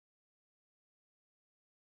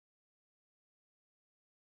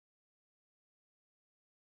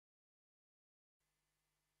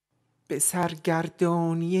به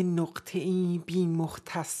سرگردانی نقطه‌ای بی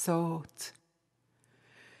مختصات،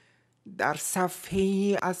 در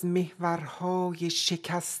صفحه‌ای از محورهای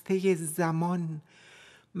شکسته زمان،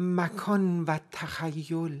 مکان و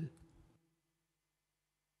تخیل.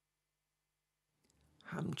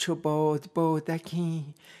 همچو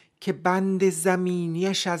بادکی که بند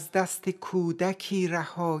زمینیش از دست کودکی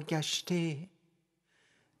رها گشته،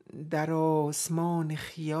 در آسمان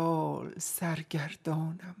خیال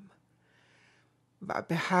سرگردانم و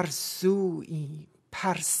به هر سویی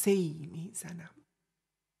پرسه‌ای میزنم.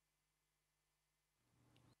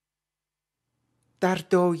 در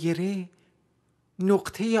دایره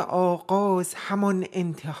نقطه آغاز همان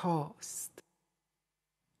انتهاست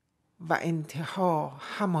و انتها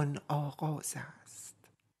همان آغاز است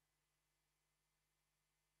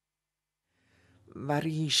و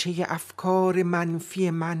ریشه افکار منفی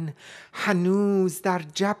من هنوز در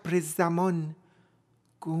جبر زمان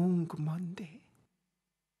گنگ مانده.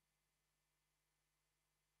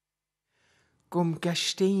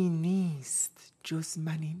 گمگشته‌ای نیست جز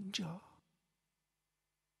من اینجا.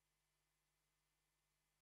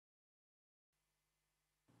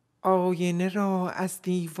 آینه را از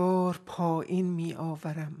دیوار پایین می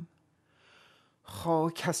آورم،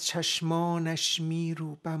 خاک از چشمانش می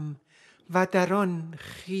روبم و در آن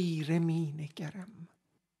خیره می نگرم.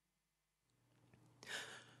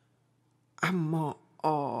 اما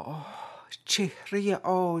چهره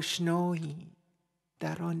آشنایی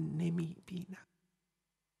در آن نمی بینم.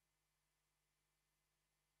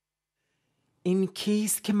 این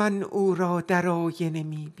کیست که من او را در آینه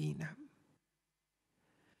می بینم؟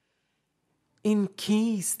 این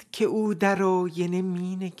کیست که او در آینه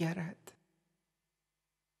می نگرد؟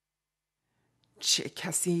 چه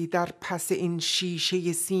کسی در پس این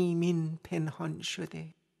شیشه سیمین پنهان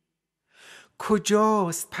شده؟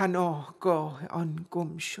 کجاست پناهگاه آن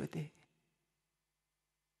گم شده؟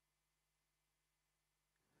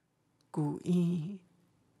 گویی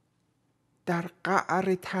در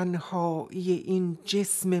قعر تنهایی این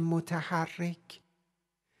جسم متحرک،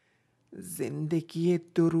 زندگی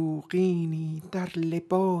دروغینی در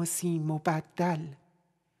لباسی مبدل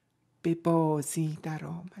به بازی در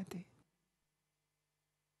آمده.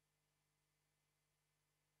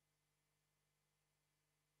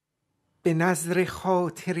 به نظر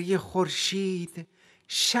خاطره خورشید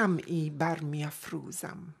شمعی برمی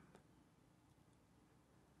افروزم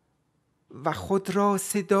و خود را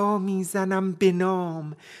صدا می زنم به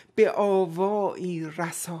نام، به آوایی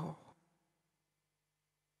رسا.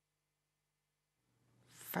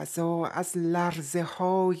 فضا از لرزه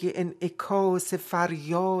های انعکاس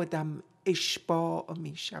فریادم اشباع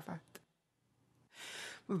می شود،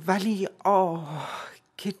 ولی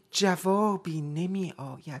که جوابی نمی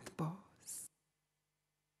آید باز.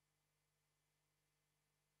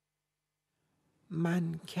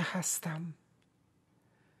 من که هستم؟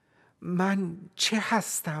 من چه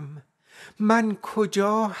هستم؟ من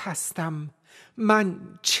کجا هستم؟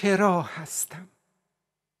 من چرا هستم؟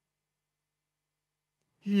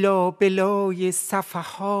 لابلای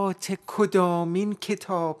صفحات کدامین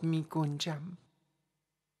کتاب می گنجم؟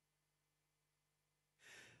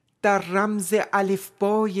 در رمز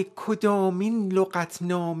الفبای کدامین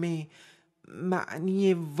لغتنامه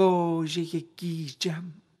معنی واژه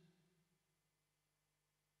گیجم؟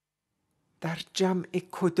 در جمع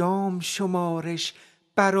کدام شمارش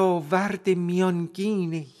برآورد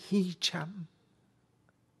میانگین هیچم؟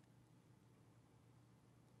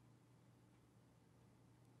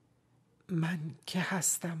 من که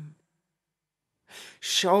هستم؟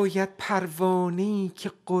 شاید پروانه‌ای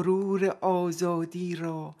که غرور آزادی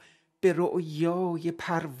را به رؤیای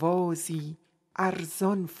پروازی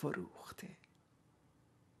ارزان فروخته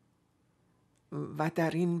و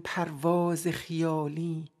در این پرواز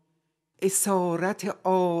خیالی اسارت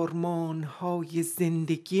آرمان‌های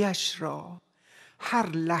زندگیش را هر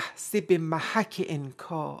لحظه به محک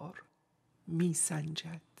انکار می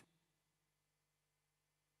سنجد.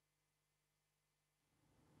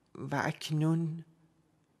 و اکنون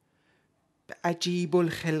به عجیب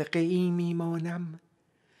الخلقه‌ای می مانم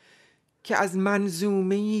که از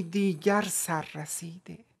منظومه‌ای دیگر سر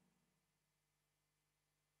رسیده،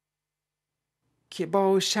 که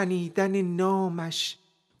با شنیدن نامش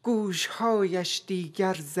گوشهایش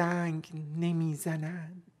دیگر زنگ نمی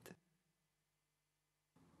زنند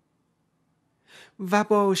و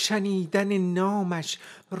با شنیدن نامش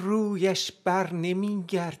رویش بر نمی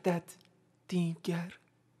گردد دیگر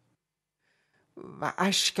و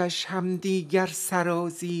اشکش هم دیگر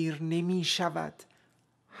سرازیر نمی شود،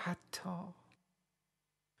 حتی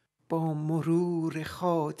با مرور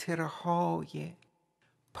خاطرهای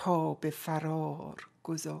پا به فرار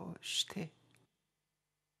گذاشته.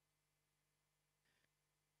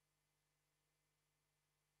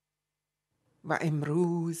 و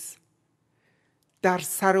امروز در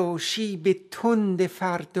سراشیب تند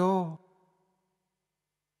فردا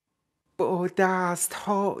با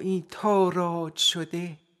دست‌هایی تاراج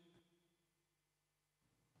شده،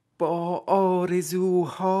 با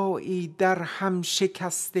آرزوهایی در هم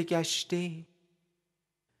شکسته گشته،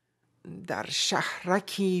 در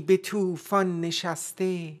شهرکی به طوفان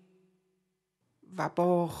نشسته و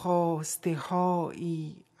با خواسته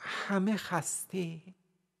هایی همه خسته،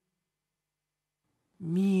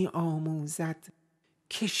 می آموزد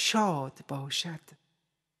که شاد باشد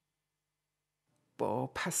با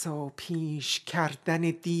پساپیش کردن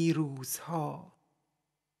دیروزها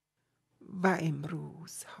و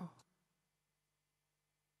امروزها.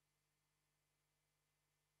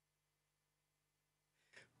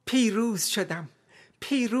 پیروز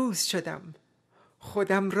شدم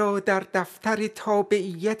خودم را در دفتر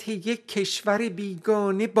تابعیت یک کشور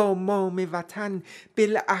بیگانه با مام وطن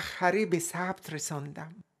بالاخره به ثبت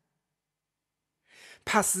رساندم.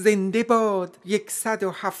 پس زنده باد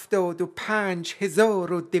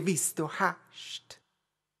 175,208.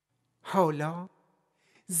 حالا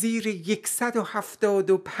زیر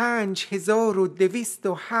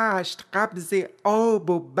 175,208 قبض آب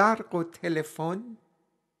و برق و تلفن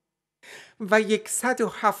و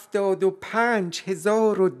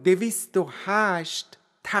 175,208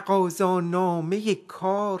 تقاضانامه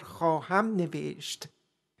کار خواهم نوشت.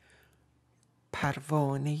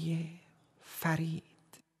 پروانه فرید.